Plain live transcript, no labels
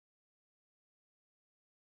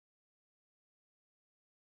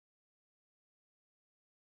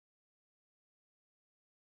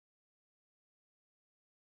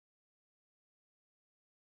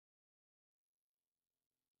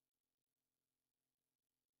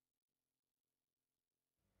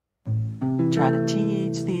Try to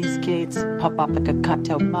teach these kids, pop up like a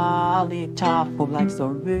cocktail Molotov, like the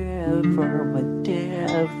river with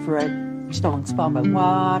different stones fall by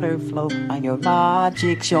water flow. On your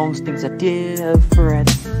logic shows things are different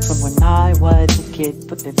from when I was a kid.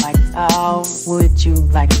 Put the lights out, would you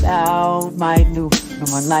like out? My new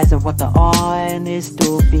normalizer, what the honest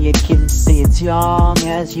do. Be a kid, stay as young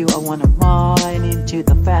as you. I wanna run into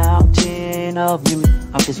the fountain of youth.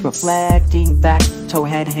 I'm just reflecting back, toe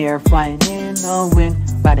head hair flying in the wind,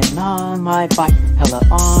 riding on my bike, hella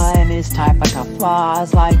honest type. I got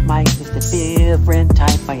flaws like Mike, just a different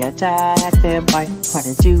type. I attack them by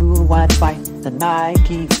trying to do what's right. The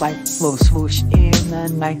Nike flight, slow swoosh in the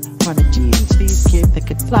night. Trying to teach these kids that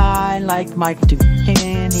could fly like Mike. Do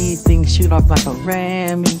anything, shoot off like a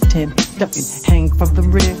Remington. Ducking, hang from the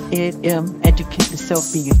rhythm. Educate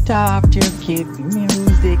yourself, be a doctor, kid, be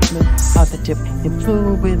music. Look how the tip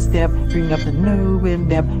influence them, bring up the new in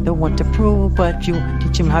them. Don't want to prove, but you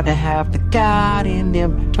teach them how to have the God in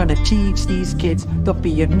them. Trying to teach these kids, don't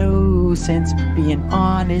be a nuisance. Be an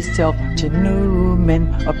honest self to new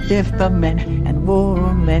men. Uplift the men and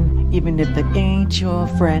women, even if they ain't your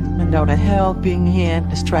friend. Without a helping hand,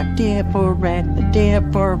 distract different, the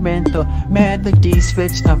different, the melody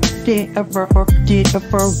switched up, different.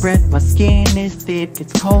 My skin is thick,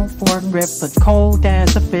 it's cold for a rip, but cold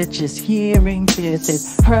as a bitch. Just hearing this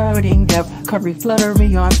is hurting them. Curry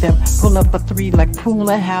fluttery on them, pull up a 3 like pull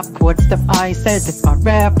a half chord. Step I said if my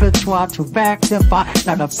repertoire to rectify.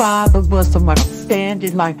 Not a father was someone stand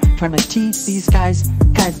in line, trying to teach these guys.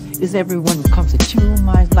 Is everyone who comes into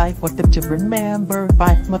my life want them to remember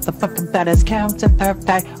my motherfucking that is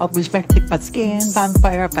counterpart. Always rectified my skin on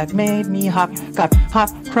fire, that made me hot. Got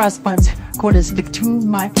hot cross buns, quarters stick to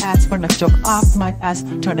my ass when I choke off my ass.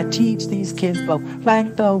 Trying to teach these kids, well,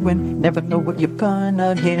 like the wind. Never know what you're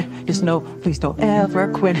gonna hit. Just know, please don't ever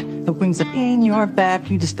quit. The wings are in your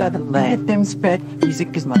back, you just gotta let them spread.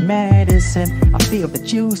 Music is my medicine, I feel the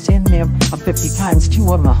juice in them. I'm 50 times 2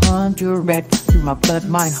 on 100. Through my blood,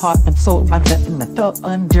 mind, heart, and soul, I'm letting the thought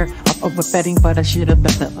under. I'm overbetting, but I should've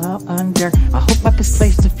let the under. I hope I can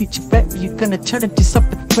place the future better. You're gonna turn into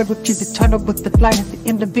something. Where to the tunnel with the light at the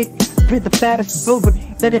end of it. Breathe the baddest over.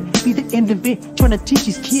 Let it be the end of it. Trying to teach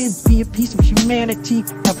these kids, be a piece of humanity.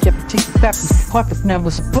 Help you ever take the back. Heart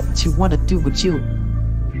never support you. Wanna do with you.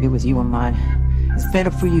 It was you and mine. It's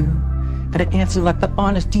better for you. Gotta answer like the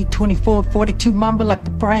honest D2442 mamba, like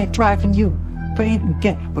the Bryant driving you. Praying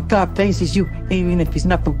again, but God faces you. Even if he's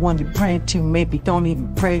not the one you're praying to. Maybe don't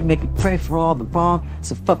even pray, maybe pray for all the wrong.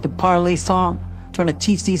 It's a fucking parlay song. Trying to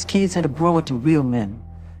teach these kids how to grow into real men.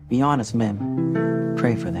 Be honest men.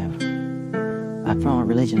 Pray for them. I throw a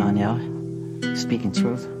religion on y'all. Speaking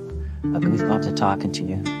truth. Ugly thoughts are talking to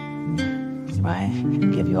you. Right?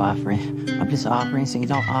 Give you offering. I'm just offering so you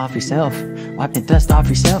don't off yourself. Wipe the dust off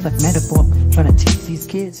yourself like metaphor. Trying to teach these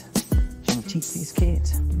kids. Trying to teach these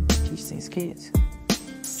kids. Teach these kids.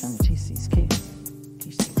 Trying to teach these kids.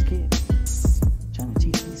 Teach these kids. Trying to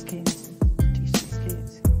teach these kids. Teach these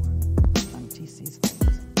kids. Trying to teach these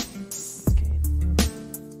kids. These kids.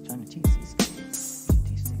 Trying to teach these kids.